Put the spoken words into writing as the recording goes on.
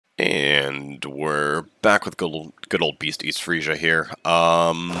And we're back with good old beast East Frisia here.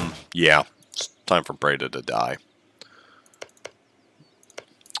 Yeah, it's time for Breda to die.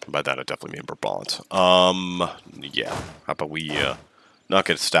 By that I definitely mean Brabant. Yeah, how about we not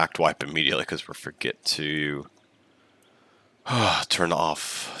get a stacked wipe immediately because we forget to turn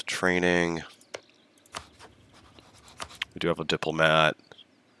off training. We do have a diplomat.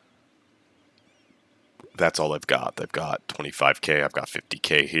 That's all they've got. They've got 25k, I've got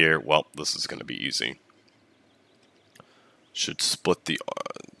 50k here. Well, this is going to be easy. Should split the...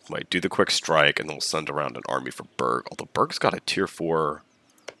 might do the quick strike, and then we'll send around an army for Berg. Although Berg's got a tier 4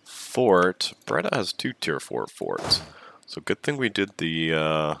 fort. Breda has 2 tier 4 forts. So good thing we did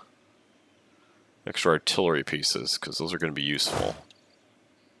the extra artillery pieces, because those are going to be useful.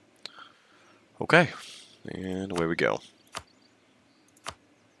 Okay, and away we go.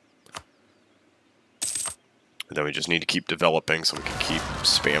 And then we just need to keep developing so we can keep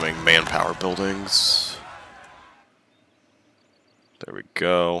spamming manpower buildings. There we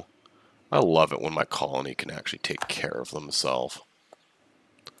go. I love it when my colony can actually take care of themselves.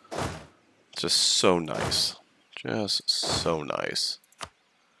 It's just so nice. Just so nice.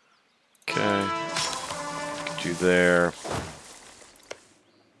 Okay. Get you there.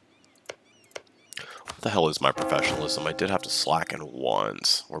 What the hell is my professionalism? I did have to slacken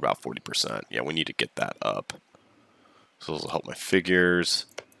once. We're about 40%. Yeah, we need to get that up. So this will help my figures.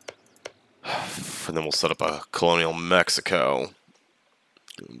 And then we'll set up a colonial Mexico.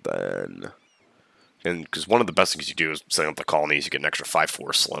 And then... and because one of the best things you do is setting up the colonies, you get an extra 5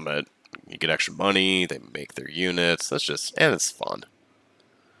 force limit. You get extra money, they make their units. That's just... and it's fun.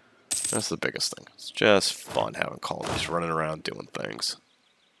 That's the biggest thing. It's just fun having colonies running around doing things.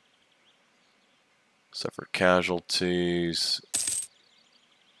 Suffer casualties.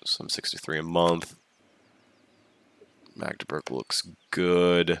 Some 63 a month. Magdeburg looks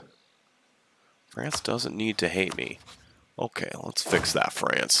good. France doesn't need to hate me. Okay, let's fix that,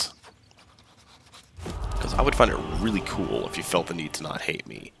 France. Because I would find it really cool if you felt the need to not hate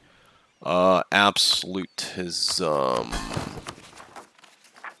me. Absolutism.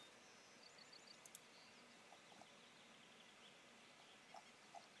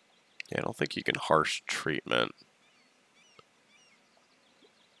 Yeah, I don't think you can harsh treatment.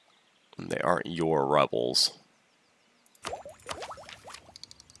 And they aren't your rebels.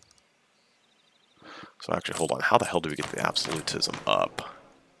 So actually, hold on. How the hell do we get the absolutism up?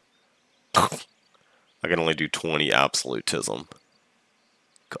 I can only do 20 absolutism.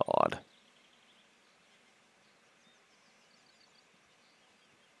 God.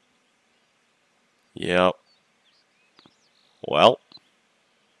 Yep. Well.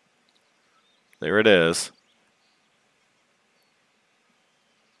 There it is.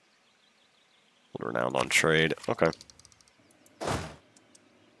 Renowned on trade. Okay.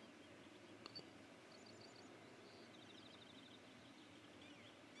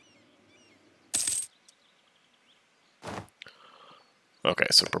 Okay,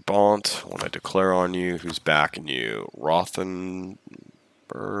 so Brabant, when I declare on you, who's backing you? Rothenburg,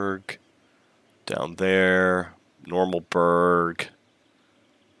 down there, Normalberg,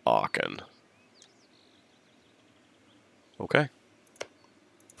 Aachen. Okay.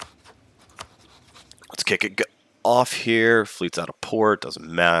 Let's kick it off here. Fleet's out of port, doesn't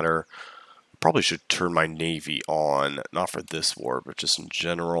matter. Probably should turn my navy on, not for this war, but just in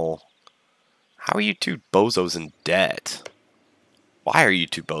general. How are you two bozos in debt? Why are you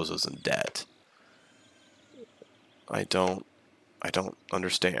two bozos in debt? I don't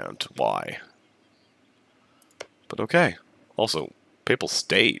understand why. But okay. Also, Papal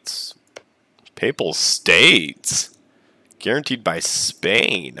States. Papal States! Guaranteed by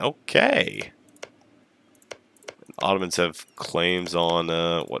Spain. Okay. Ottomans have claims on,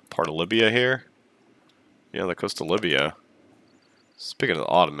 what part of Libya here? Yeah, the coast of Libya. Speaking of the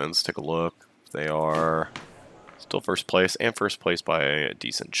Ottomans, take a look. They are... still first place, and first place by a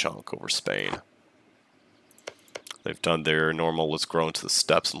decent chunk over Spain. They've done their normal, let's grow into the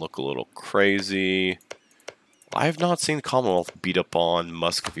steppes and look a little crazy. I have not seen the Commonwealth beat up on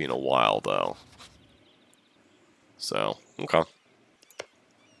Muscovy in a while, though. So, okay.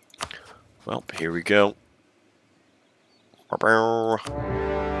 Well, here we go.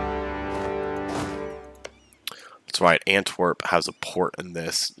 That's right, Antwerp has a port in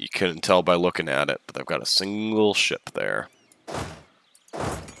this. You couldn't tell by looking at it, but they've got a single ship there.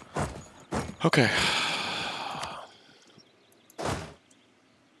 Okay.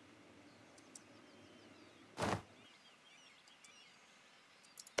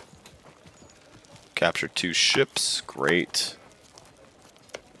 Captured 2 ships, great.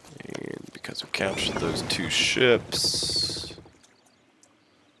 And because we captured those 2 ships,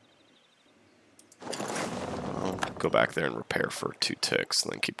 go back there and repair for 2 ticks,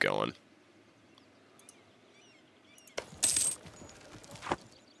 and then keep going.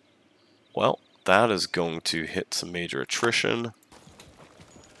 Well, that is going to hit some major attrition.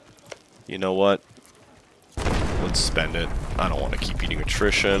 You know what? Let's spend it. I don't want to keep eating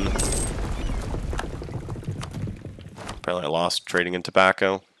attrition. Apparently I lost trading in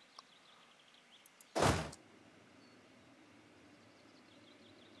tobacco.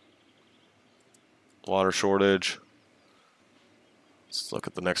 Water shortage. Let's look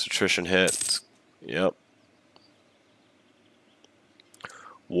at the next attrition hit. Yep.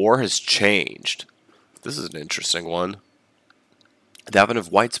 War has changed. This is an interesting one. The advent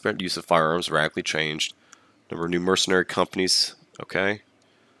of widespread use of firearms radically changed. Number of new mercenary companies. Okay.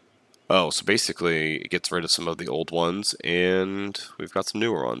 Oh, so basically it gets rid of some of the old ones, and we've got some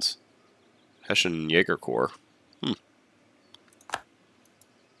newer ones. Hessian Jaeger Corps.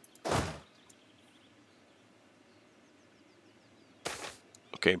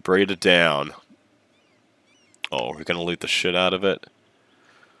 Okay, braid it down. Oh, we're gonna loot the shit out of it.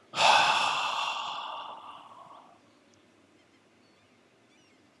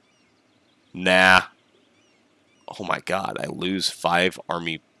 Nah. Oh my god, I lose 5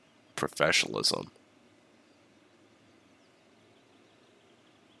 army professionalism.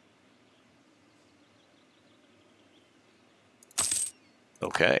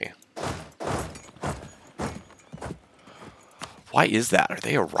 Okay. Why is that? Are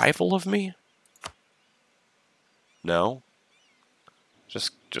they a rival of me? No?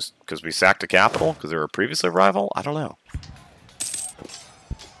 Just because we sacked a capital? Because they were previously a rival? I don't know.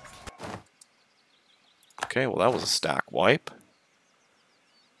 Okay, well that was a stack wipe.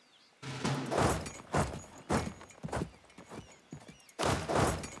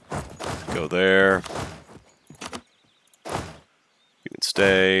 Go there. You can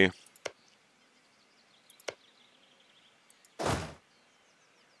stay.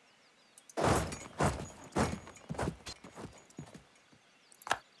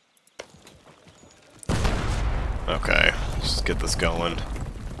 Okay, let's just get this going.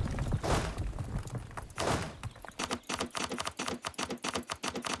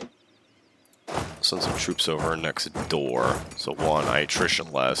 Send some troops over next door. So 1, I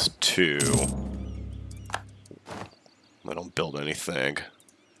attrition less. 2, I don't build anything.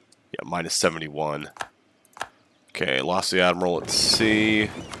 Yeah, minus 71. Okay, lost the admiral at sea.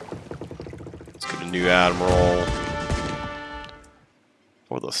 Let's get a new admiral.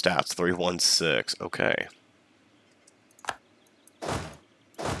 What are those stats? 316. Okay.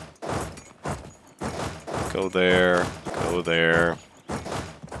 Go there. Go there.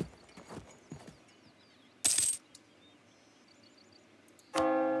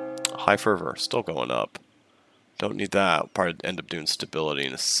 High fervor, still going up. Don't need that. We'll probably end up doing stability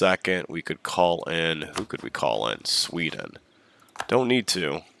in a second. We could call in. Who could we call in? Sweden. Don't need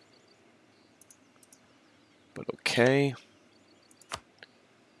to. But okay.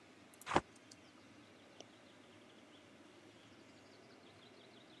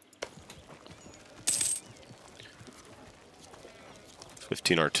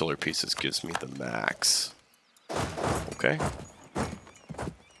 "15 artillery pieces gives me the max." Okay.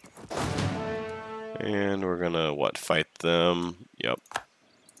 And we're gonna, what, fight them? Yep.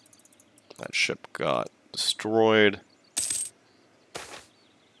 That ship got destroyed.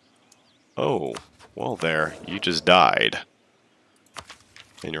 Oh, well there, you just died.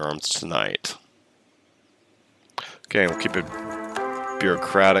 In your arms tonight. Okay, we'll keep it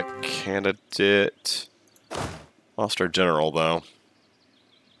bureaucratic candidate. Lost our general, though.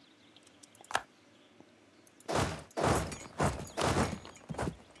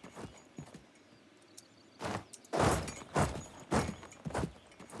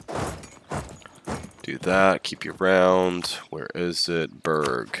 Do that, keep you around. Where is it?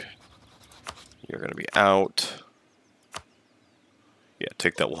 Berg. You're going to be out. Yeah,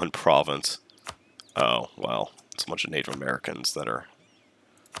 take that one province. Oh, well, it's a bunch of Native Americans that are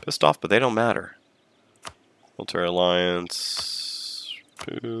pissed off, but they don't matter. Military alliance.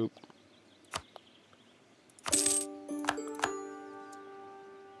 Boop.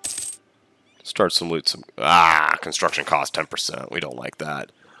 Start some loot. Construction cost 10%. We don't like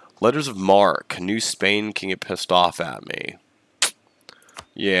that. Letters of marque. New Spain can get pissed off at me.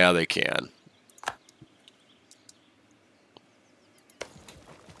 Yeah, they can.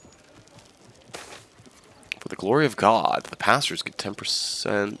 For the glory of God, the pastors get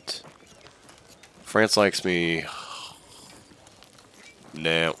 10%. France likes me.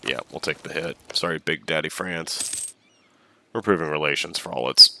 No, yeah, we'll take the hit. Sorry, Big Daddy France. We're improving relations for all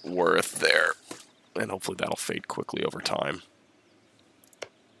it's worth there. And hopefully that'll fade quickly over time.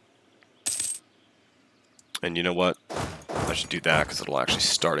 And you know what? I should do that because it'll actually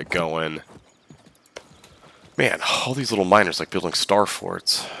start it going. Man, all these little miners like building star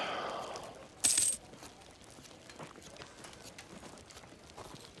forts.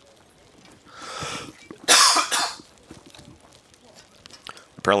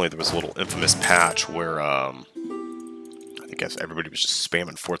 Apparently there was a little infamous patch where I guess everybody was just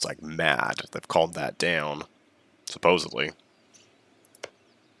spamming forts like mad. They've calmed that down, supposedly.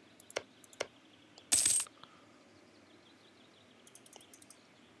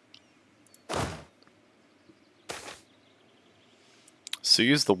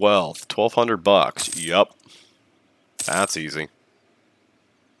 Seize the wealth, 1,200 bucks. Yup. That's easy.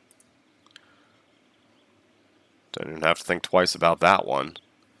 Don't even have to think twice about that one.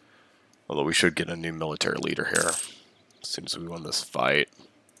 Although we should get a new military leader here as soon as we win this fight.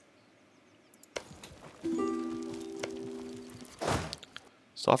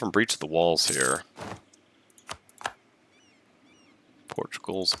 Still haven't breached the walls here.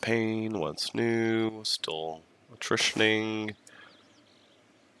 Portugal's pain, what's new? Still attritioning.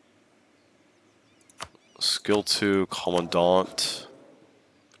 Skill 2, Commandant.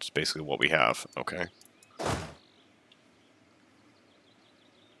 Which is basically what we have. Okay.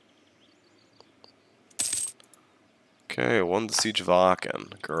 Okay, won the Siege of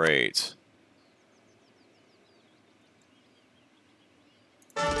Aachen. Great.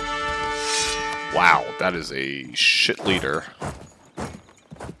 Wow, that is a shit leader.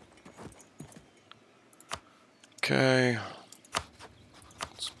 Okay.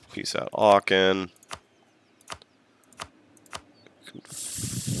 Let's peace out Aachen.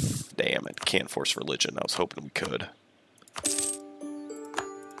 Damn it, can't force religion. I was hoping we could.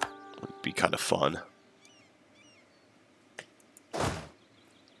 Would be kind of fun.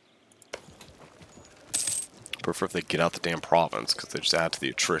 Prefer if they get out the damn province, because they just add to the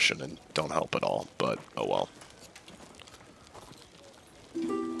attrition and don't help at all, but oh well.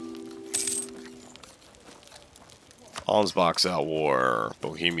 Ansbach's at war,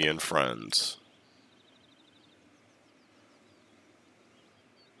 Bohemian friends.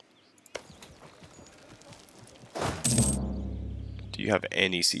 Do you have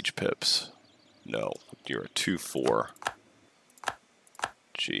any siege pips? No, you're a 2-4.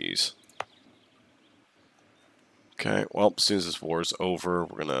 Jeez. Okay, well, as soon as this war is over,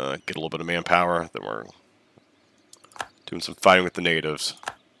 we're gonna get a little bit of manpower, then we're doing some fighting with the natives.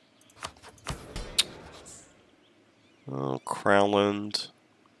 Oh, Crownland.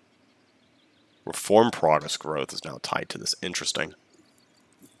 Reform progress growth is now tied to this. Interesting.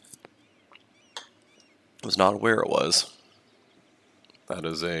 I was not aware it was. That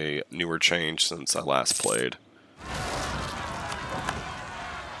is a newer change since I last played.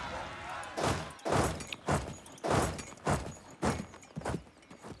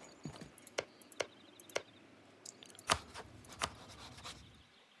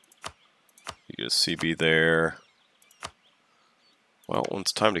 You get a CB there. Well, when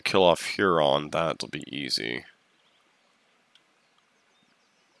it's time to kill off Huron, that'll be easy.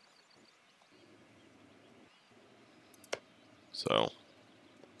 So.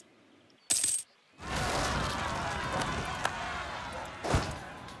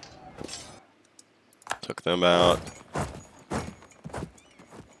 Took them out.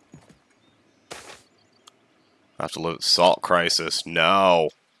 I have to load Salt Crisis.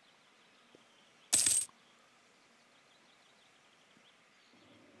 No.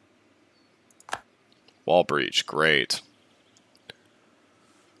 Wall breach. Great.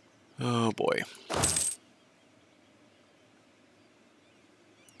 Oh boy.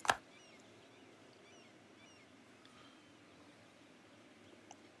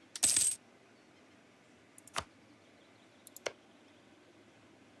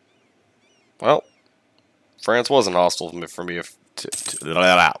 Well, France wasn't hostile for me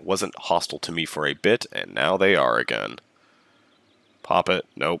wasn't hostile to me for a bit, and now they are again. Pop it.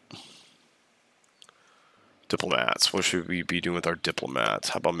 Nope. Diplomats. What should we be doing with our diplomats?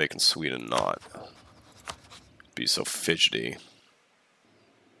 How about making Sweden not be so fidgety?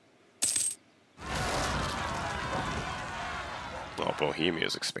 Oh, Bohemia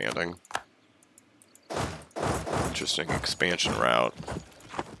is expanding. Interesting expansion route.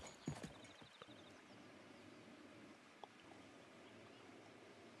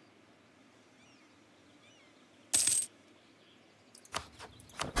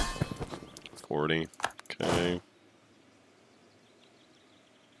 Okay.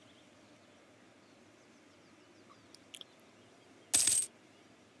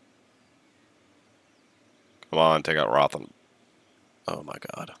 Come on, take out Rothen. Oh my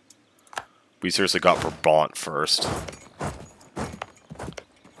god. We seriously got Brabant first.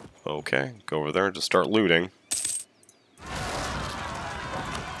 Okay, go over there and just start looting.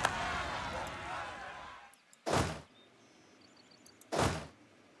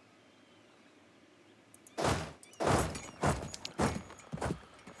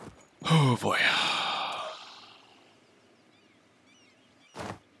 Oh boy.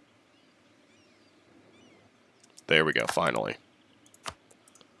 There we go, finally.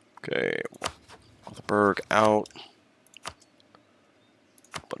 Okay, the Berg out.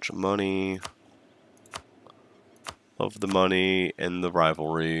 A bunch of money. Love the money and the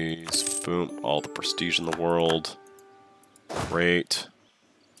rivalries. Boom, all the prestige in the world. Great.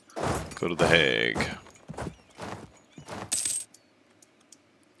 Go to The Hague.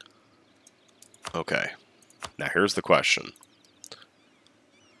 Okay, now here's the question.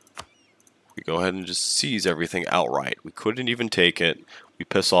 We go ahead and just seize everything outright. We couldn't even take it. We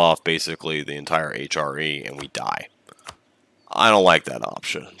piss off basically the entire HRE and we die. I don't like that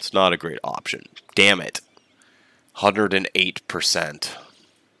option. It's not a great option. Damn it. 108%.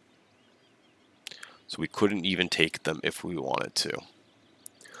 So we couldn't even take them if we wanted to.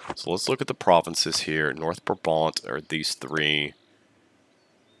 So let's look at the provinces here. North Brabant are these three.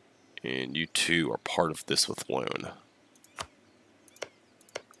 And you two are part of this with Loon.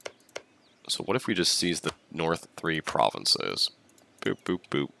 So what if we just seize the north three provinces? Boop, boop,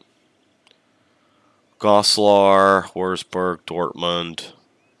 boop. Goslar, Horsburg, Dortmund,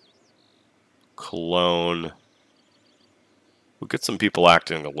 Cologne. We'll get some people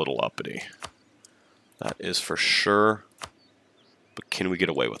acting a little uppity. That is for sure. But can we get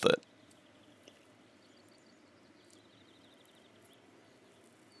away with it?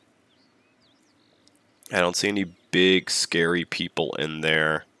 I don't see any big, scary people in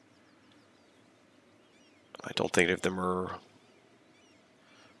there. I don't think any of them are... I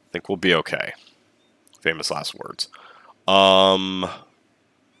think we'll be okay. Famous last words. So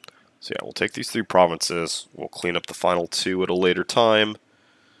yeah, we'll take these three provinces. We'll clean up the final two at a later time.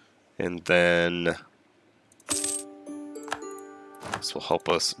 And then... this will help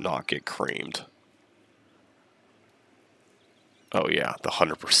us not get creamed. Oh yeah, the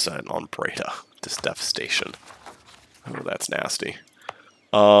 100% on Breda. This devastation. Oh, that's nasty.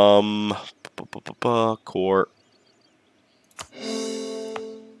 Court.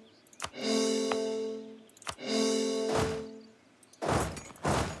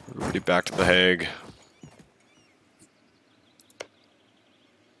 Everybody back to The Hague.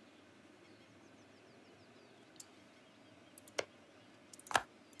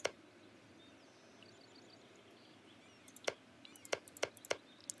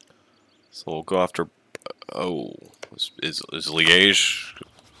 So we'll go after... oh, is Liège...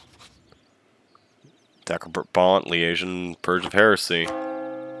 Brabant, Liège, and Purge of Heresy.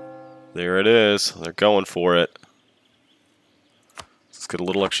 There it is. They're going for it. Let's get a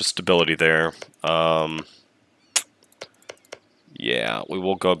little extra stability there. Yeah, we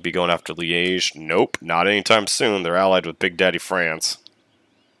will be going after Liège. Nope, not anytime soon. They're allied with Big Daddy France.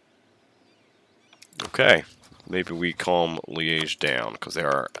 Okay, maybe we calm Liège down because they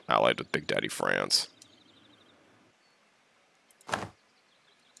are allied with Big Daddy France.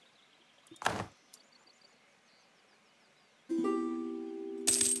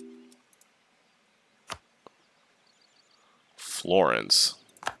 Florence.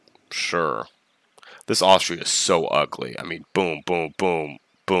 Sure. This Austria is so ugly. I mean, boom, boom, boom,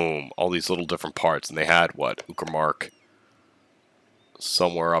 boom. All these little different parts. And they had, what, Uckermark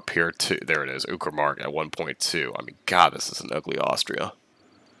somewhere up here, too. There it is, Uckermark at 1.2. I mean, God, this is an ugly Austria.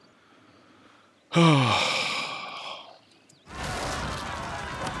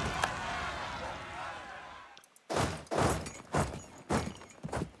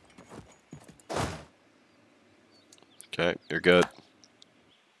 Okay, you're good.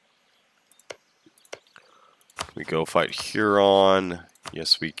 Can we go fight Huron?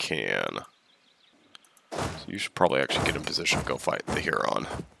 Yes, we can. So you should probably actually get in position to go fight the Huron.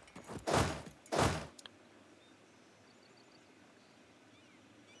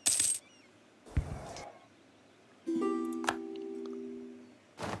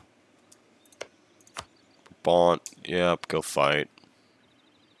 Brabant, yep, go fight.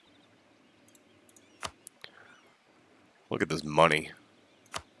 Look at this money.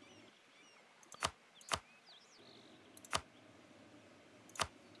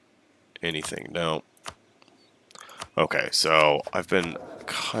 Anything, no. Okay, so I've been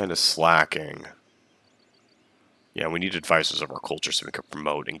kind of slacking. Yeah, we need advisors of our culture so we can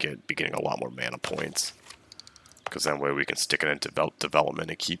promote and be getting a lot more mana points. Because that way we can stick it into development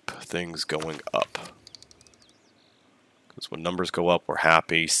and keep things going up. Because when numbers go up, we're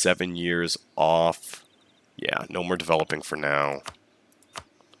happy. 7 years off. Yeah, no more developing for now.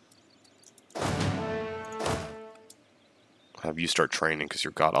 Have you start training because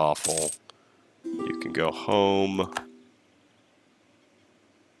you're god-awful. You can go home.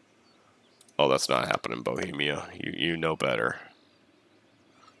 Oh, that's not happening in Bohemia. You know better.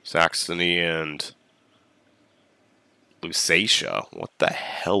 Saxony and Lusatia. What the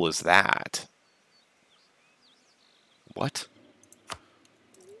hell is that? What?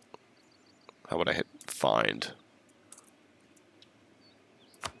 How would I hit find?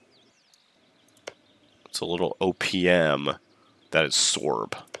 It's a little OPM. That is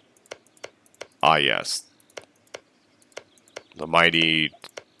Sorb. Ah, yes. The mighty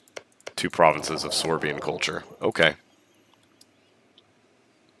two provinces of Sorbian culture. Okay.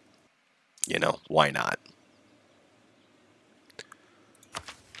 You know, why not?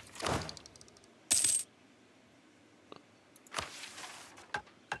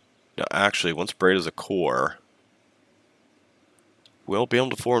 Now, actually, once Breda's a core, we'll be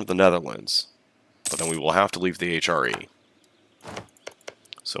able to form the Netherlands. But then we will have to leave the HRE.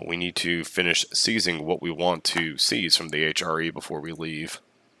 So we need to finish seizing what we want to seize from the HRE before we leave.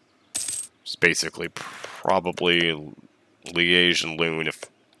 It's basically probably Liège and Lune if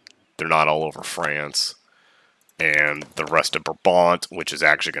they're not all over France. And the rest of Brabant, which is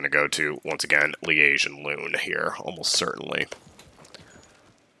actually going to go to, once again, Liège and Lune here, almost certainly.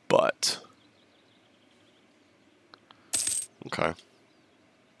 But, okay.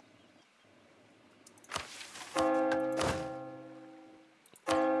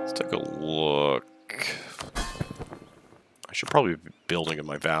 Let's take a look. I should probably be building in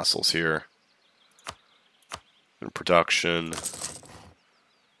my vassals here. In production.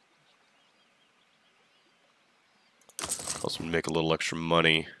 Also make a little extra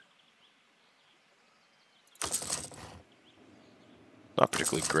money. Not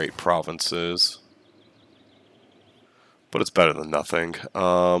particularly great provinces. But it's better than nothing.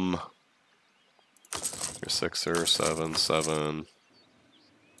 You're 6 or 7, 7.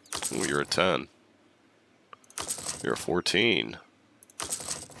 Ooh, you're a 10. You're a 14.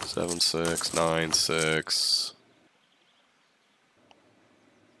 7, 6, 9, 6.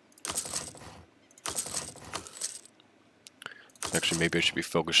 Actually, maybe I should be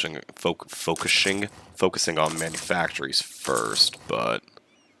focusing on manufactories first, but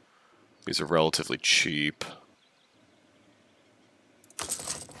these are relatively cheap.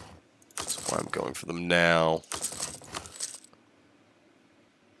 That's why I'm going for them now.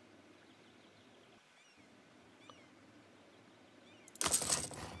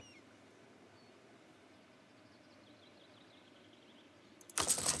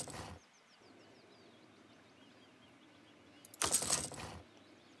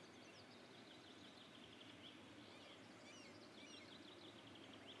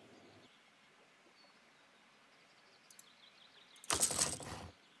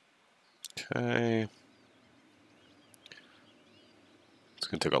 Okay. It's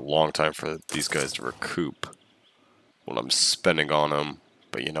going to take a long time for these guys to recoup what I'm spending on them.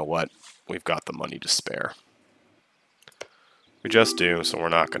 But you know what? We've got the money to spare. We just do, so we're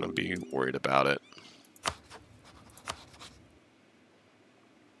not going to be worried about it.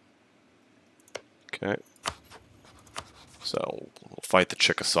 Okay. So, we'll fight the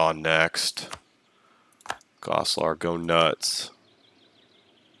Chickasaw next. Goslar, go nuts.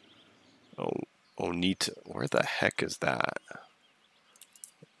 Oh, Onita, where the heck is that?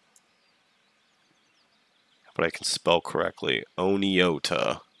 But I can spell correctly.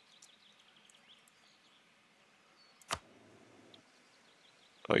 Oniota.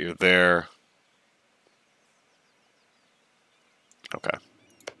 Oh, you're there. Okay.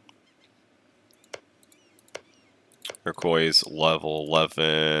 Iroquois, level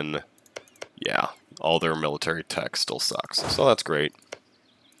 11. Yeah, all their military tech still sucks. So that's great.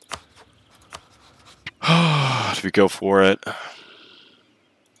 Do we go for it?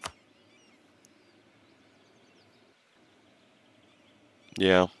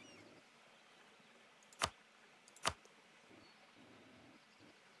 Yeah.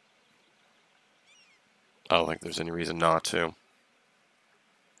 I don't think there's any reason not to.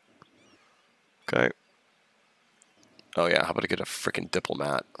 Okay. Oh yeah, how about I get a freaking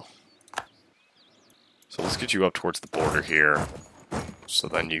diplomat? So let's get you up towards the border here. So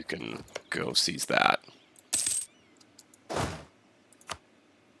then you can go seize that.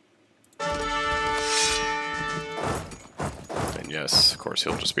 And yes, of course,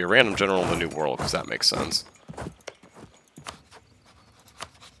 he'll just be a random general in the New World, because that makes sense.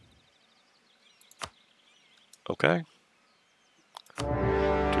 Okay.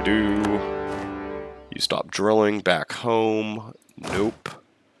 To-do. You stop drilling back home. Nope.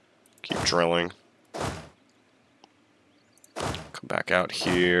 Keep drilling. Come back out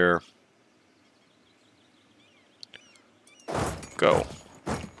here. Go.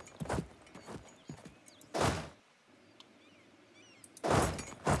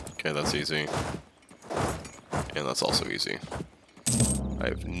 Okay, that's easy. And that's also easy. I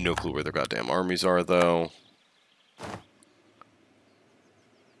have no clue where their goddamn armies are, though.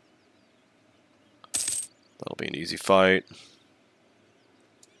 That'll be an easy fight.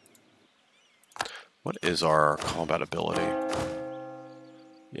 What is our combat ability?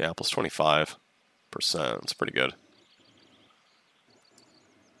 Yeah, plus 25%. That's pretty good.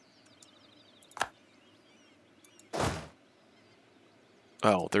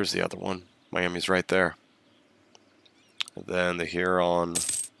 Oh, there's the other one. Miami's right there. And then the Huron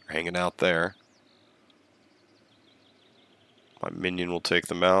are hanging out there. My minion will take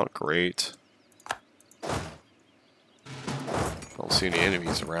them out. Great. Don't see any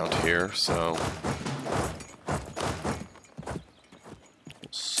enemies around here, so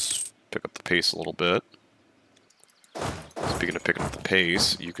let's pick up the pace a little bit. Speaking of picking up the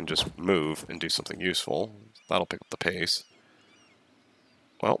pace, you can just move and do something useful. That'll pick up the pace.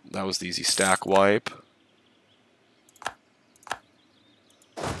 Well, that was the easy stack wipe.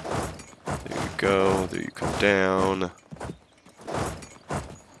 There you go. There you come down.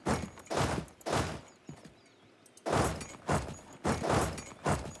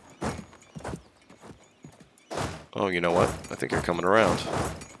 Oh, you know what? I think you're coming around.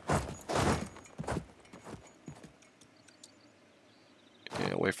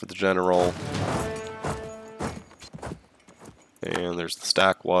 Yeah, wait for the general. And there's the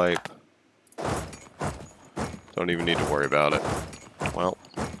stack wipe. Don't even need to worry about it. Well,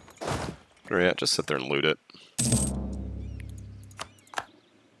 yeah, just sit there and loot it.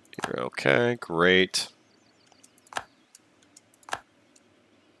 You're okay, great.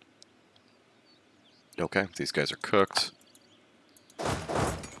 Okay, these guys are cooked.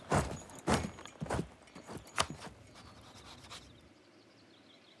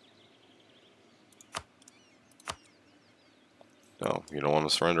 Oh, you don't want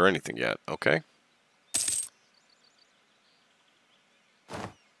to surrender anything yet. Okay.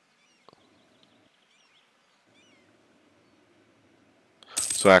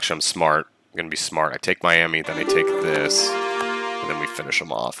 So actually, I'm smart. I'm going to be smart. I take Miami, then I take this, and then we finish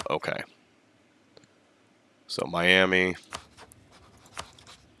them off. Okay. So Miami.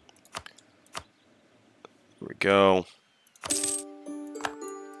 Here we go.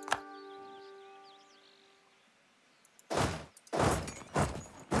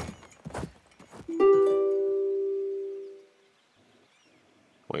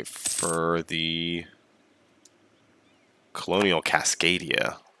 Wait for the Colonial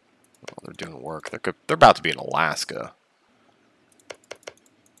Cascadia. Oh, they're doing work. They're about to be in Alaska.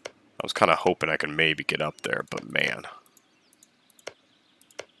 I was kind of hoping I could maybe get up there, but man.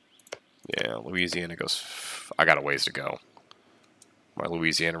 Yeah, Louisiana goes... I got a ways to go. My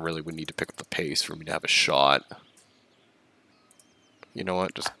Louisiana really would need to pick up the pace for me to have a shot. You know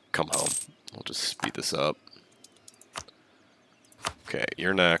what? Just come home. We'll just speed this up. Okay,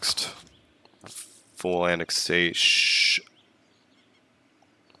 you're next. Full annexation.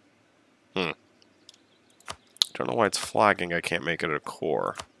 Don't know why it's flagging. I can't make it a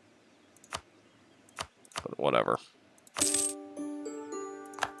core. But whatever.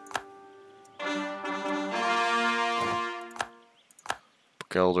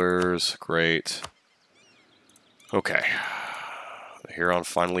 Book Elders, great. Okay. The Huron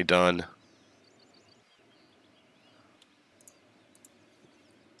finally done.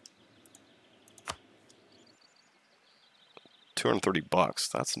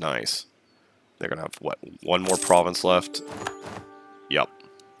 $230. That's nice. They're gonna have what? One more province left. Yep.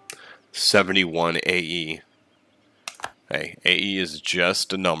 71 AE. Hey, AE is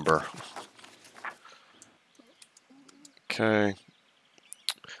just a number. Okay.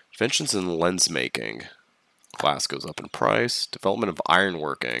 Inventions in lens making. Glass goes up in price. Development of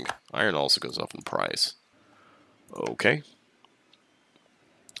ironworking. Iron also goes up in price. Okay.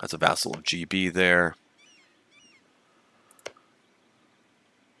 That's a vassal of GB there.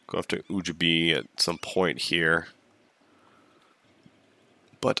 Go after Ujibi at some point here.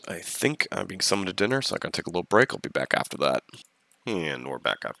 But I think I'm being summoned to dinner, so I'm going to take a little break. I'll be back after that. And we're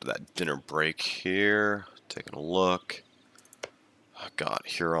back after that dinner break here. Taking a look. Got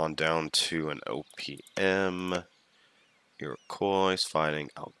Huron down to an OPM. Iroquois fighting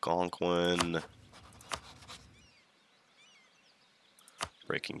Algonquin.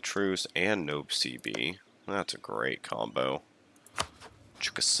 Breaking truce and Nob CB. That's a great combo.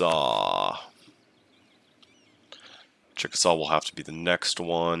 Chickasaw. Chickasaw will have to be the next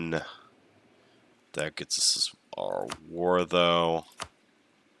one. That gets us our war, though,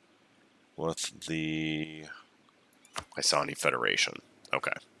 with the Isani Federation.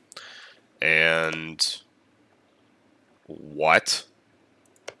 Okay. And what?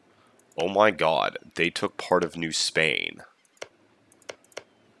 Oh my god, they took part of New Spain.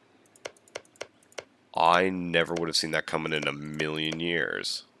 I never would have seen that coming in a million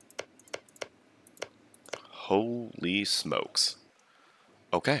years. Holy smokes.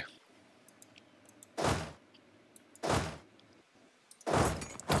 Okay.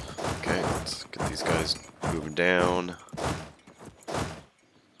 Okay, let's get these guys moving down.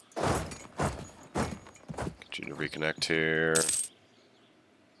 Get you to reconnect here.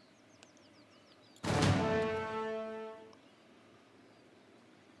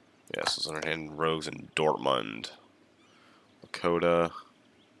 Yes, it's underhand rogues in Dortmund. Lakota.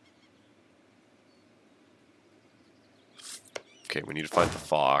 Okay, we need to find the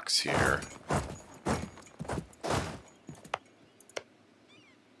fox here.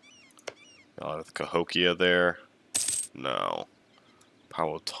 The Cahokia there. No.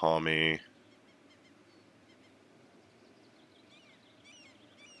 Powhatan.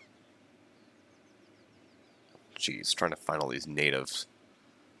 Jeez, trying to find all these natives.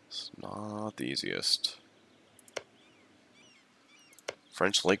 It's not the easiest.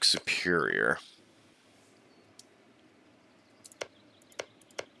 French Lake Superior.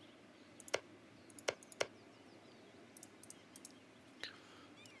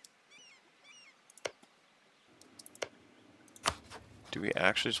 Do we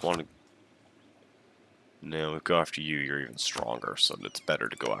actually just want to... No, we go after you, you're even stronger, so it's better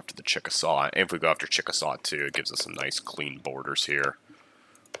to go after the Chickasaw. And if we go after Chickasaw too, it gives us some nice clean borders here,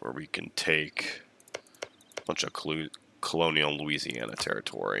 where we can take a bunch of colonial Louisiana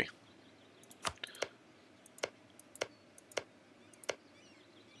territory.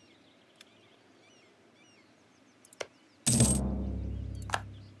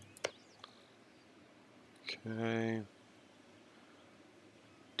 Okay.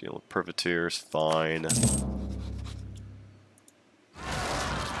 Deal with privateers, fine.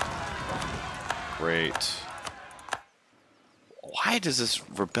 Great. Why does this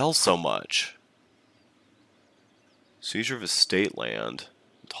rebel so much? Seizure of estate land,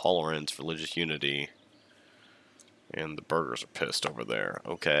 tolerance, religious unity, and the burghers are pissed over there.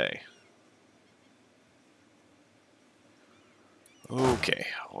 Okay. Okay,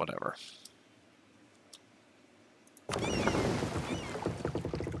 whatever.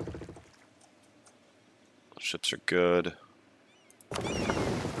 Ships are good.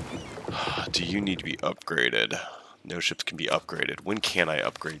 Do you need to be upgraded? No ships can be upgraded. When can I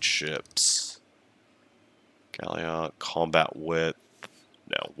upgrade ships? Galleot, combat width.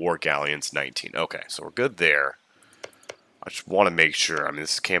 No, war galleons 19. Okay, so we're good there. I just want to make sure. I mean,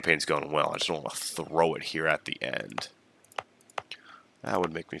 this campaign's going well. I just don't want to throw it here at the end. That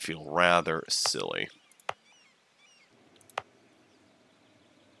would make me feel rather silly.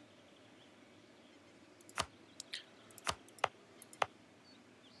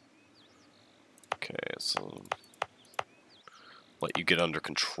 Okay, so let you get under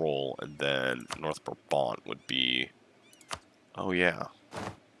control, and then North Brabant would be... Oh, yeah.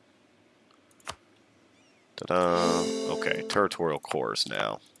 Ta-da! Okay, territorial cores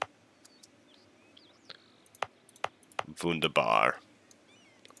now. Wunderbar.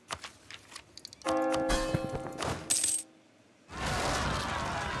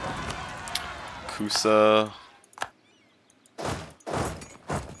 Kusa.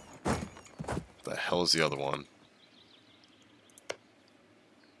 The hell is the other one?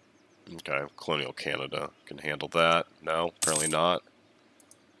 Okay, Colonial Canada can handle that. No, apparently not.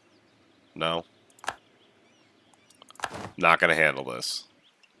 No. Not gonna handle this.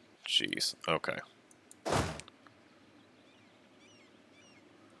 Jeez. Okay.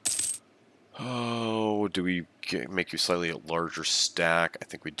 Oh, do we make you slightly a larger stack? I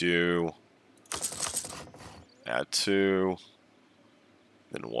think we do. Add 2.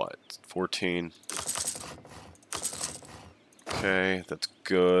 Then what? 14. Okay, that's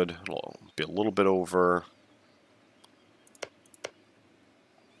good. It'll be a little bit over.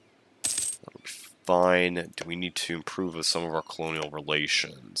 That'll be fine. Do we need to improve with some of our colonial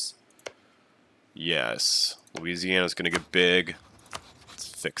relations? Yes. Louisiana's going to get big. Let's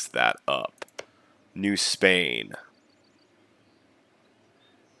fix that up. New Spain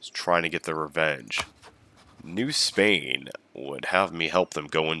is trying to get their revenge. New Spain would have me help them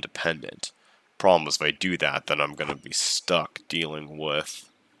go independent. Problem is, if I do that, then I'm going to be stuck dealing with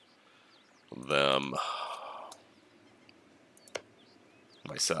them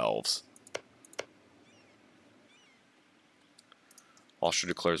myself.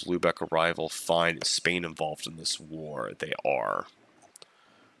 Austria declares Lubeck a rival. Fine. Is Spain involved in this war? They are.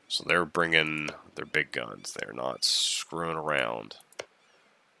 So they're bringing their big guns. They're not screwing around.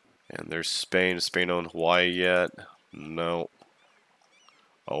 And there's Spain. Does Spain own Hawaii yet? No.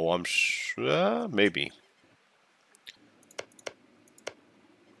 Oh, I'm sure. Maybe.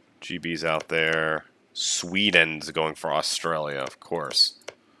 GB's out there. Sweden's going for Australia, of course.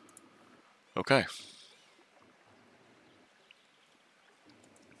 Okay.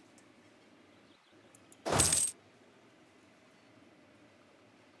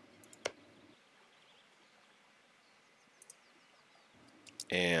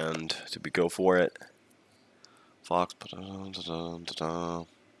 And did we go for it? Fox.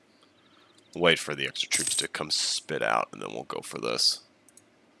 Wait for the extra troops to come spit out, and then we'll go for this.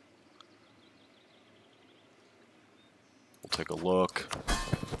 We'll take a look.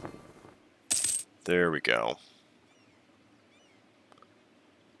 There we go.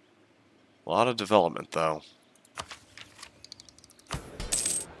 A lot of development, though.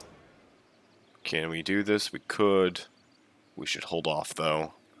 Can we do this? We could. We should hold off,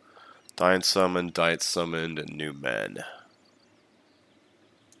 though. Diet summoned, and new men.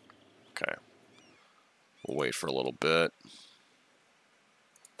 Okay. We'll wait for a little bit.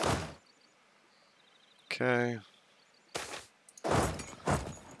 Okay.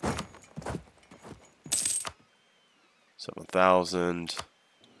 $7,000.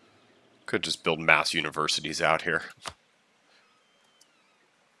 Could just build mass universities out here.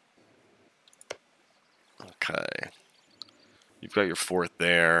 Okay. You've got your fort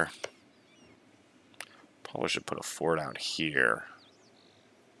there. Probably should put a fort out here.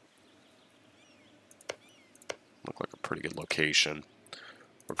 Look like a pretty good location.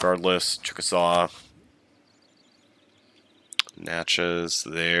 Regardless, Chickasaw. Natchez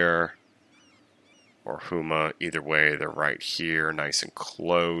there. Or Huma. Either way, they're right here, nice and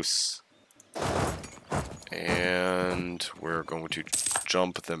close. And we're going to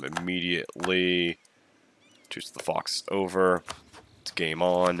jump them immediately. Choose the Fox over. It's game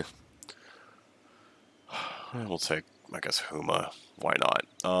on. We'll take, I guess, Huma. Why not?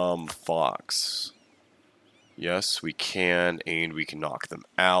 Fox. Yes, we can, and we can knock them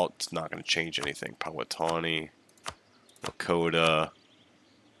out. It's not going to change anything. Powhatan, Lakota.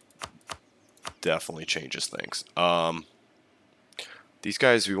 Definitely changes things. These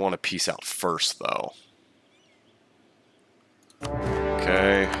guys we want to piece out first, though.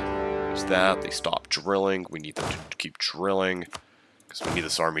 Okay, there's that. They stop drilling. We need them to keep drilling because we need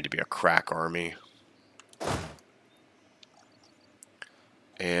this army to be a crack army.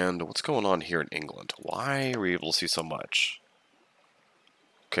 And what's going on here in England? Why are we able to see so much?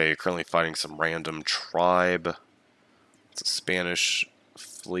 Okay, you're currently fighting some random tribe. It's a Spanish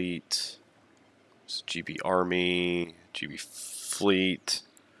fleet. It's a GB army, GB fleet,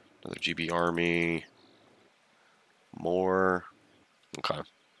 another GB army, more. Okay.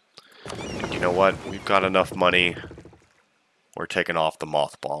 You know what? We've got enough money. We're taking off the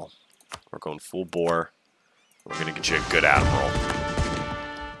mothball. We're going full bore. We're going to get you a good admiral.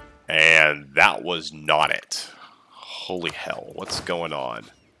 And that was not it. Holy hell, what's going on?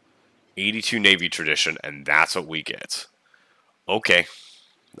 82 Navy tradition, and that's what we get. Okay,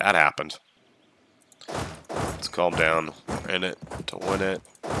 that happened. Let's calm down. We're in it to win it.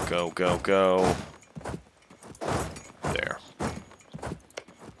 Go, go, go. There.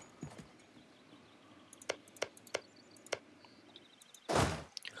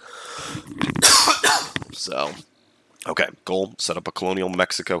 So, okay, goal, set up a colonial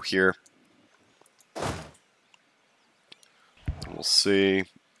Mexico here. We'll see.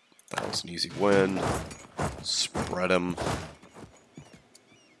 That was an easy win. Spread them.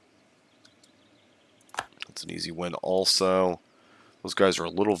 That's an easy win also. Those guys are a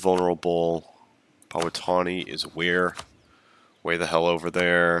little vulnerable. Powhatan is where? Way the hell over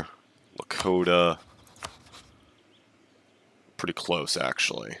there. Lakota. Pretty close,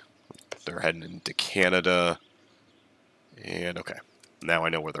 actually. They're heading into Canada. And, okay. Now I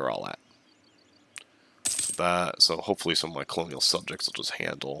know where they're all at. So hopefully some of my colonial subjects will just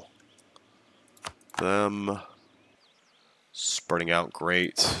handle them. Spreading out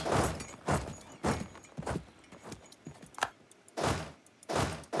great.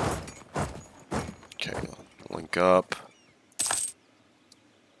 Okay, link up.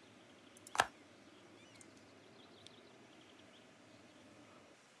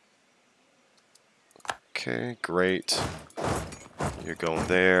 Okay, great. You're going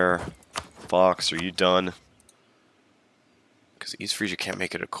there. Fox, are you done? Because East Frisia can't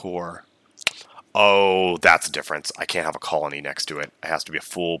make it a core. Oh, that's the difference. I can't have a colony next to it. It has to be a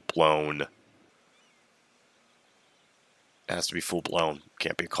full-blown... It has to be full-blown.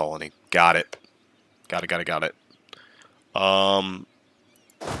 Can't be a colony. Got it. Got it.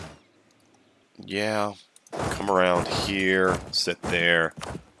 Yeah. Come around here. Sit there.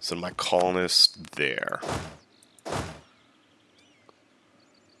 Send my colonists there.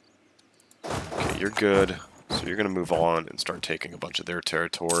 Okay, you're good. So you're going to move on and start taking a bunch of their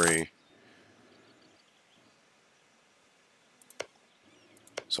territory.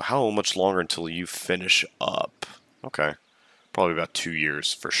 So how much longer until you finish up? Okay. Probably about 2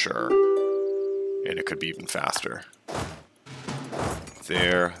 years for sure. And it could be even faster.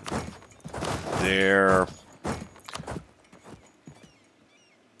 There. There.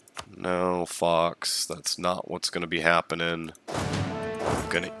 No, Fox. That's not what's going to be happening. I'm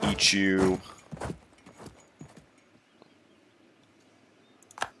going to eat you.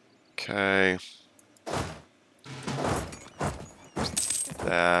 Okay.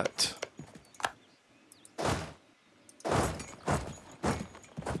 That.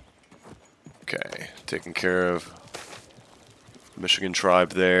 Okay. Taking care of Michigan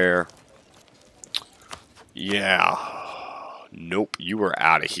tribe there. Yeah. Nope, you are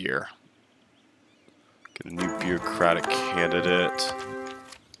out of here. Get a new bureaucratic candidate.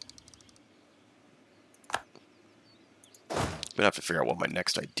 I'm gonna have to figure out what my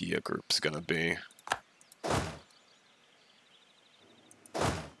next idea group's gonna be.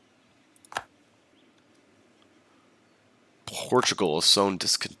 Portugal has sown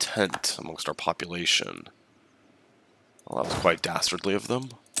discontent amongst our population. Well, that was quite dastardly of them.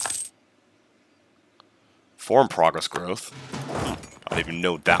 Foreign progress growth. I didn't even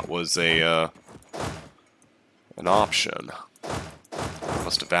know that was a an option. I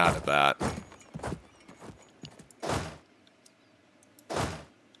must have added that.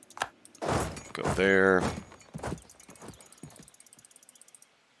 Go there.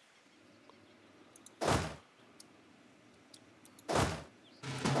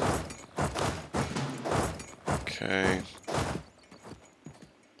 Okay.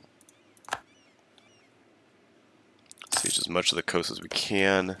 Siege as much of the coast as we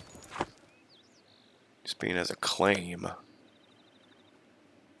can. Spain has a claim.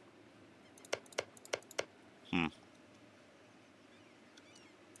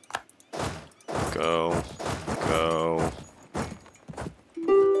 Go. Go.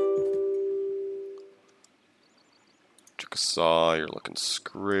 Chickasaw, you're looking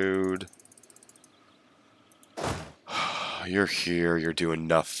screwed. You're here, you're doing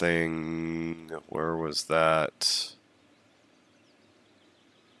nothing. Where was that?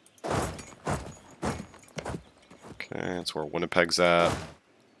 Okay, that's where Winnipeg's at.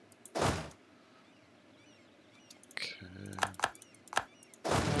 Okay.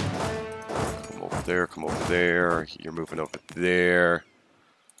 Come over there, come over there. You're moving over there.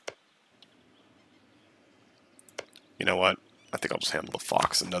 You know what? I think I'll just handle the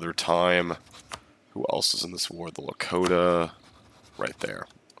Fox another time. Who else is in this war? The Lakota. Right there.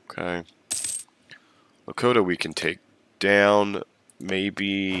 Okay. Lakota we can take down.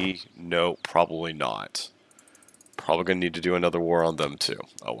 Maybe. No, probably not. Probably going to need to do another war on them too.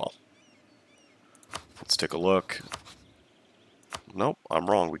 Oh well. Let's take a look. Nope, I'm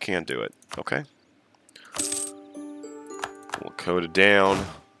wrong. We can do it. Okay. Lakota down.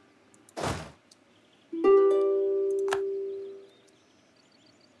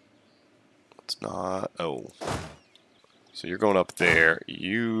 It's not... Oh. So you're going up there.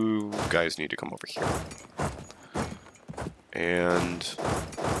 You guys need to come over here. And...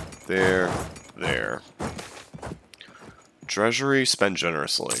 There. There. Treasury, spend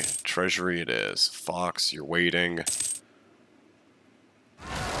generously. Treasury it is. Fox, you're waiting.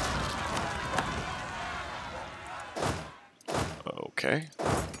 Okay.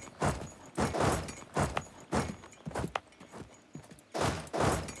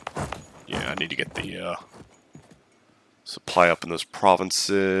 Yeah, I need to get the supply up in those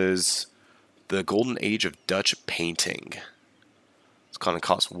provinces. The golden age of Dutch painting. It's going to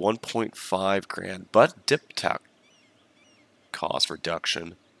cost 1.5 grand, but diptych cost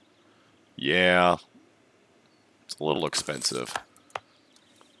reduction. Yeah, it's a little expensive.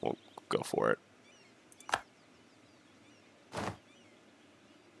 We'll go for it.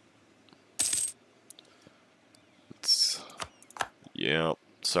 Yeah,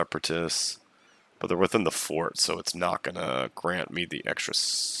 separatists. But they're within the fort, so it's not going to grant me the extra...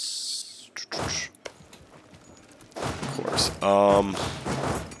 Of course.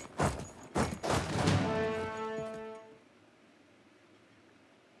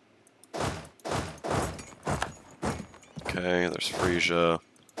 Okay, there's Frisia.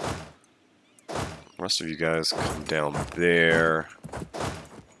 The rest of you guys come down there.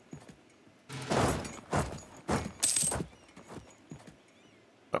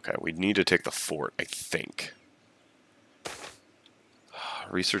 Okay, we need to take the fort, I think.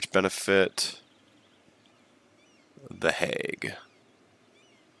 Research benefit. The Hague.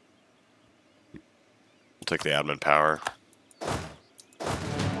 We'll take the admin power.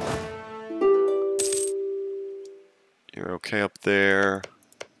 You're okay up there.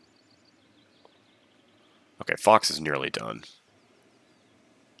 Okay, Fox is nearly done.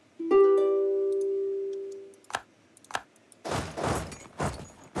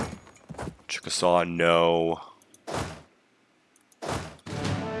 Chickasaw, no.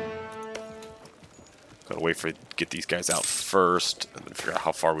 Gotta wait for get these guys out first, and then figure out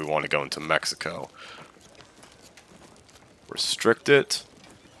how far we want to go into Mexico. Restrict it.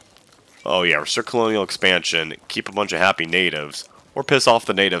 Oh yeah, restrict colonial expansion, keep a bunch of happy natives, or piss off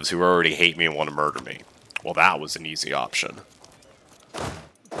the natives who already hate me and want to murder me. Well, that was an easy option.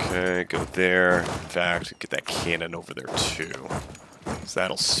 Okay, go there. In fact, get that cannon over there too. So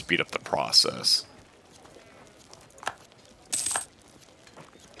that'll speed up the process.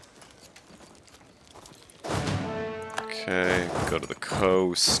 Okay, go to the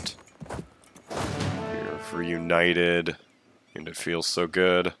coast. You're reunited. And it feels so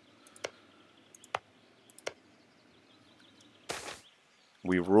good.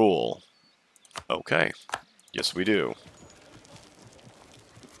 We rule. Okay. Yes, we do.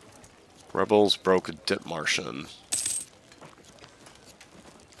 Rebels broke a Dithmarschen.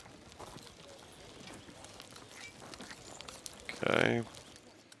 Okay.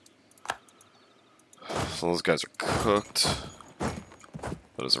 So those guys are cooked.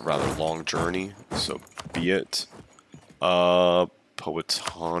 That is a rather long journey, so be it. Powhatan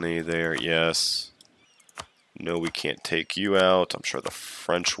there, yes. No, we can't take you out. I'm sure the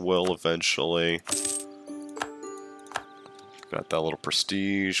French will eventually. Got that little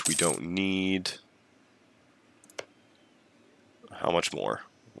prestige we don't need. How much more?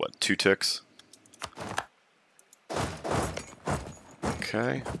 What, 2 ticks?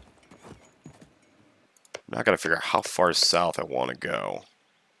 Okay. Now I gotta figure out how far south I want to go.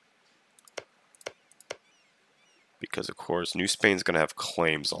 Because, of course, New Spain's gonna have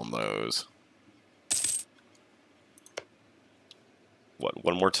claims on those. What,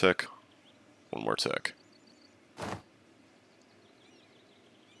 1 more tick? 1 more tick. At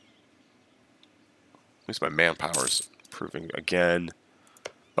least my manpower's improving again.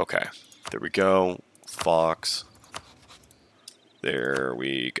 Okay, there we go. Fox. There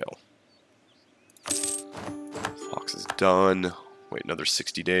we go. Fox is done. Wait another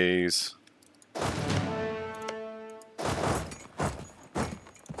 60 days.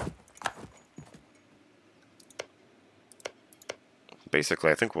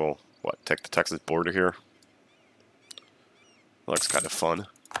 Basically, I think we'll, take the Texas border here? That looks kind of fun.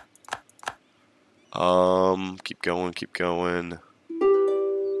 Keep going, keep going.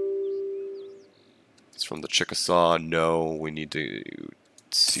 It's from the Chickasaw. No, we need to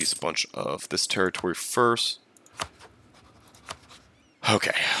seize a bunch of this territory first.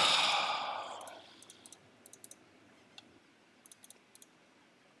 Okay.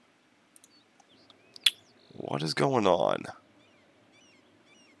 What is going on?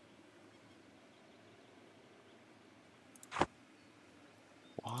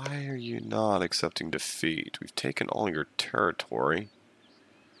 Why are you not accepting defeat? We've taken all your territory.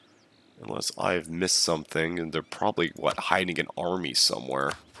 Unless I've missed something, and they're probably, hiding an army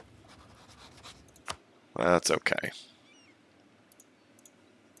somewhere. That's okay.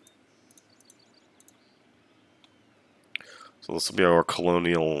 So this will be our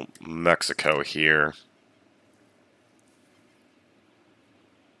colonial Mexico here.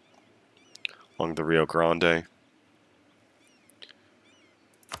 Along the Rio Grande.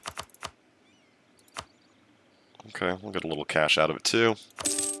 Okay, we'll get a little cash out of it too.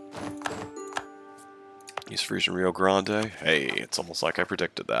 East Frisian Rio Grande. Hey, it's almost like I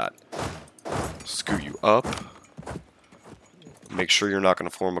predicted that. Scoot you up. Make sure you're not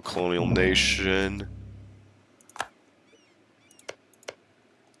going to form a colonial nation.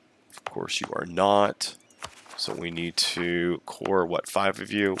 Of course you are not. So we need to core, 5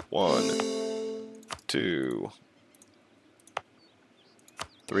 of you? 1, 2,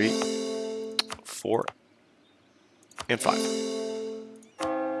 3, 4, and 5.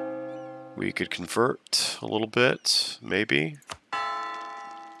 We could convert a little bit, maybe.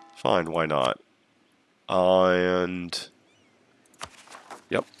 Fine, why not? And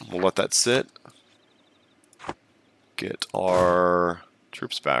yep, we'll let that sit. Get our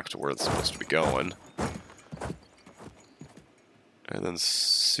troops back to where it's supposed to be going. And then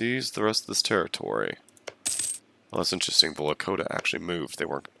seize the rest of this territory. Well, that's interesting. The Lakota actually moved. They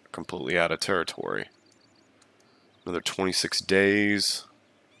weren't completely out of territory. Another 26 days.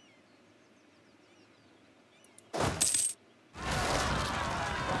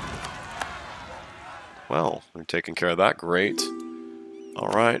 Well, we're taking care of that. Great.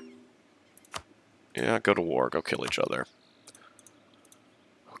 Alright. Yeah, go to war. Go kill each other.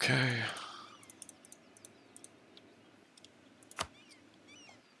 Okay.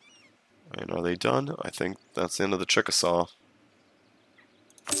 And are they done? I think that's the end of the Chickasaw.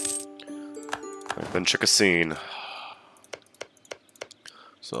 I've been Chickaseen.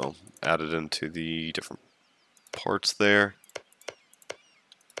 So add it into the different parts there.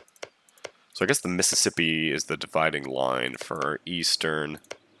 So I guess the Mississippi is the dividing line for Eastern,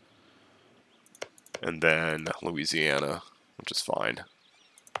 and then Louisiana, which is fine.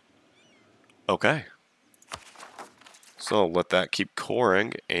 Okay. So let that keep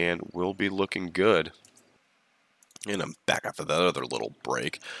coring, and we'll be looking good. And I'm back after that other little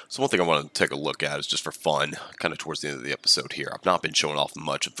break. So one thing I want to take a look at is just for fun, kind of towards the end of the episode here. I've not been showing off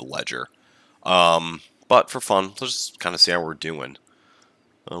much of the ledger. But for fun, let's just kind of see how we're doing.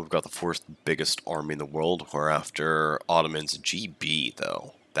 We've got the fourth biggest army in the world. We're after Ottomans. GB,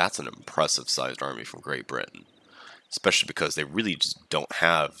 though. That's an impressive sized army from Great Britain. Especially because they really just don't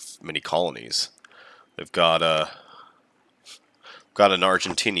have many colonies. They've got an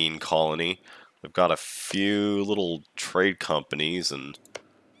Argentinian colony. They've got a few little trade companies, and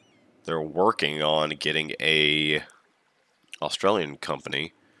they're working on getting a Australian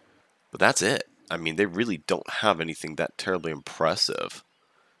company. But that's it. I mean, they really don't have anything that terribly impressive.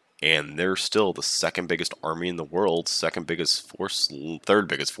 And they're still the second biggest army in the world, second biggest force, third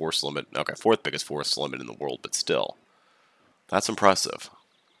biggest force limit, okay, fourth biggest force limit in the world, but still. That's impressive.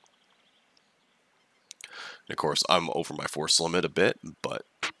 And of course, I'm over my force limit a bit, but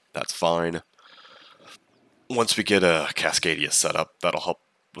that's fine. Once we get a Cascadia set up, that'll help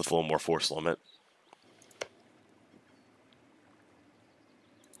with a little more force limit.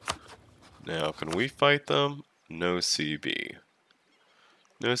 Now, can we fight them? No CB.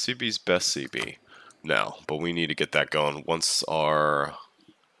 No CB's best CB. No, but we need to get that going. Once our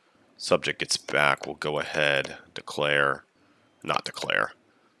subject gets back, we'll go ahead,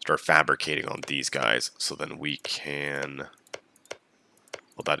 start fabricating on these guys, so then we can...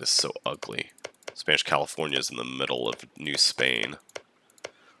 Well, that is so ugly. Spanish California is in the middle of New Spain.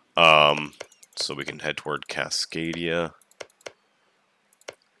 So we can head toward Cascadia.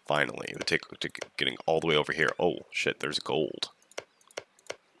 Finally, it would take getting all the way over here. Oh, shit, there's gold.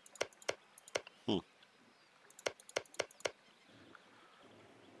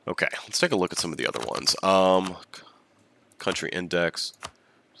 Okay, let's take a look at some of the other ones. Country index.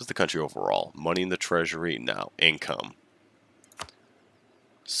 What is the country overall? Money in the treasury? No. Income.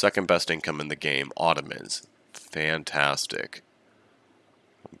 Second best income in the game. Ottomans. Fantastic.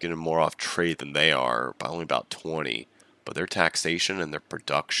 I'm getting more off trade than they are, by only about 20. But their taxation and their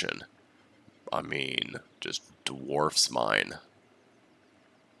production, I mean, just dwarfs mine.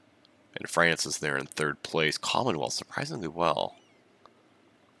 And France is there in third place. Commonwealth, surprisingly well.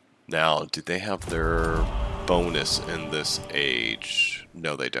 Now, do they have their bonus in this age?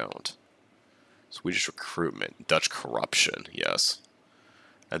 No, they don't. Swedish recruitment. Dutch corruption, yes.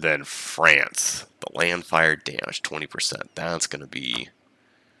 And then France. The land fire damage, 20%. That's going to be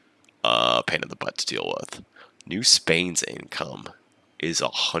a pain in the butt to deal with. New Spain's income is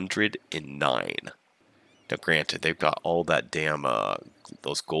 109. Now, granted, they've got all that damn,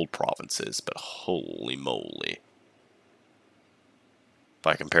 those gold provinces, but holy moly.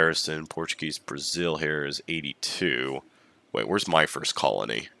 By comparison, Portuguese Brazil here is 82. Wait, where's my first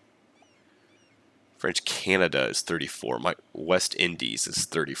colony? French Canada is 34. My West Indies is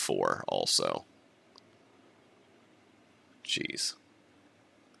 34 also. Jeez.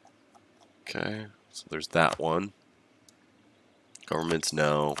 Okay, so there's that one. Governments,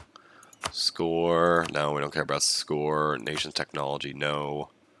 no. Score, no, we don't care about score. Nations, technology,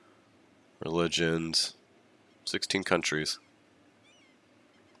 no. Religions, 16 countries.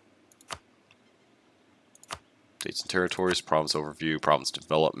 States and territories, province overview, province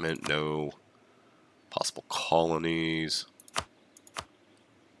development, no. Possible colonies.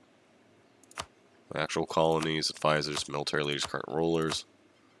 Actual colonies, advisors, military leaders, current rulers.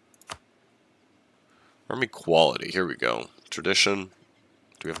 Army quality, here we go. Tradition.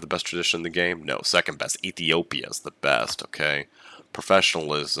 Do we have the best tradition in the game? No, second best. Ethiopia is the best, okay.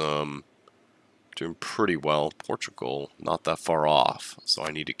 Professionalism, doing pretty well. Portugal, not that far off, so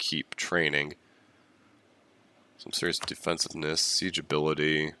I need to keep training. Some serious defensiveness, siege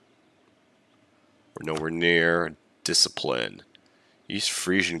ability. We're nowhere near. Discipline. East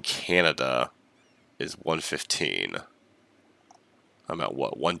Frisian Canada is 115. I'm at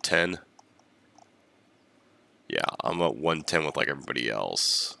what, 110? Yeah, I'm at 110 with like everybody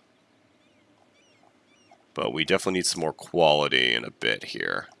else. But we definitely need some more quality in a bit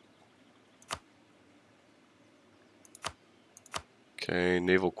here. Okay,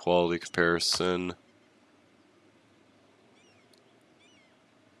 naval quality comparison.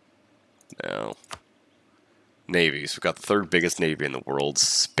 Now, navies. We've got the third biggest navy in the world.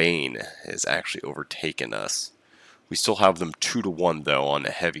 Spain has actually overtaken us. We still have them 2-1 though on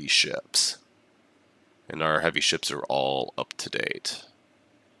the heavy ships. And our heavy ships are all up to date.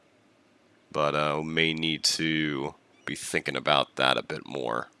 but we may need to be thinking about that a bit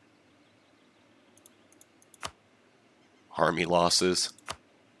more. Army losses.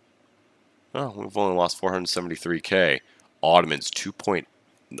 Oh, we've only lost 473k. Ottomans,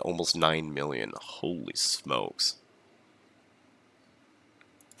 almost 9 million. Holy smokes.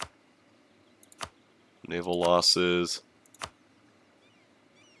 Naval losses.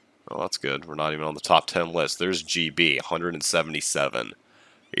 Oh, that's good. We're not even on the top 10 list. There's GB, 177.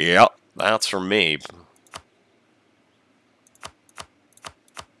 Yep, that's for me.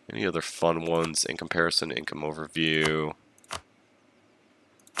 Any other fun ones in comparison? Income overview.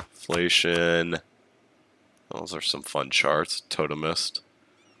 Inflation. Those are some fun charts. Totemist.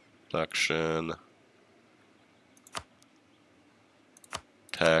 Production.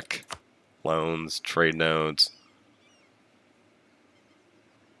 Tech. Loans. Trade nodes.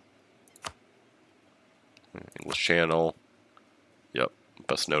 English Channel. Yep,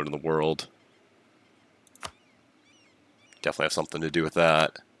 best node in the world. Definitely have something to do with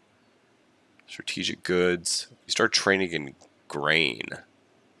that. Strategic goods. You start trading in grain.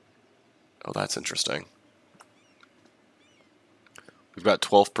 Oh, that's interesting. We've got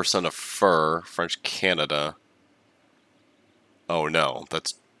 12% of fur, French Canada. Oh no,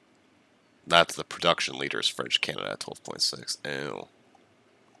 that's the production leaders, French Canada at 12.6. Ew.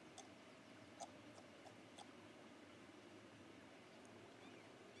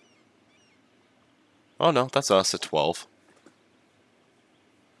 Oh no, that's us at 12.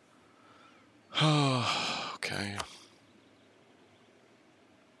 Okay.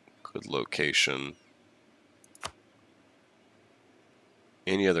 Good location.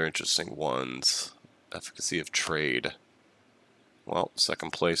 Any other interesting ones? Efficacy of trade. Well,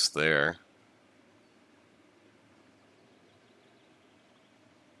 second place there.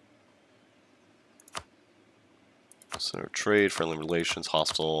 Center of trade, friendly relations,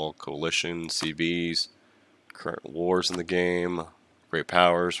 hostile coalition, CVs, current wars in the game, great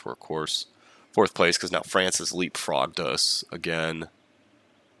powers. We're, of course, fourth place because now France has leapfrogged us again.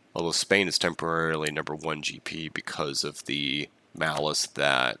 Although Spain is temporarily number 1 GP because of the malice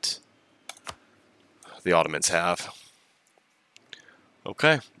that the Ottomans have.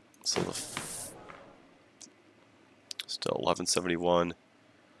 Okay, so still 1171.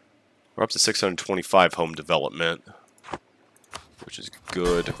 We're up to 625 home development, which is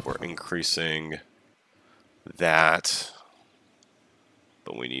good. We're increasing that,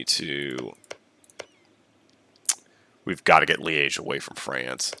 but we've got to get Liège away from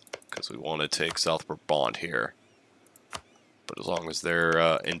France because we want to take South Brabant here. But as long as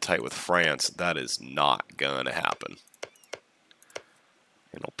they're in tight with France, that is not going to happen.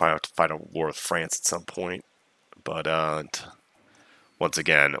 And I'll probably have to fight a war with France at some point. But once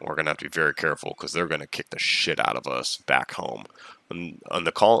again, we're going to have to be very careful because they're going to kick the shit out of us back home. On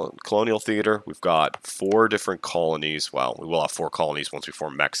the colonial theater, we've got 4 different colonies. Well, we will have 4 colonies once we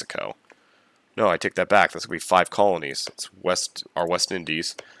form Mexico. No, I take that back. That's going to be 5 colonies. It's our West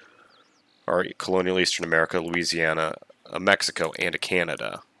Indies, our colonial Eastern America, Louisiana, Mexico, and a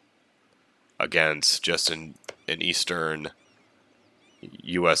Canada against just an Eastern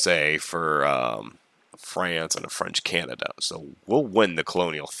USA for France and a French Canada. So we'll win the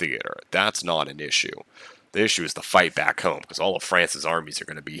colonial theater. That's not an issue. The issue is the fight back home because all of France's armies are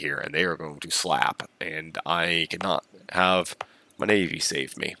going to be here and they are going to slap. And I cannot have my navy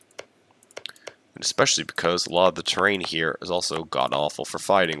save me. And especially because a lot of the terrain here is also god-awful for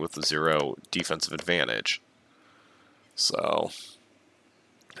fighting with the 0 defensive advantage. So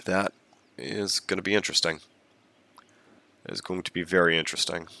that is going to be interesting. It is going to be very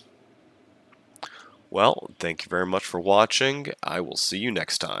interesting. Well, thank you very much for watching. I will see you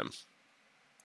next time.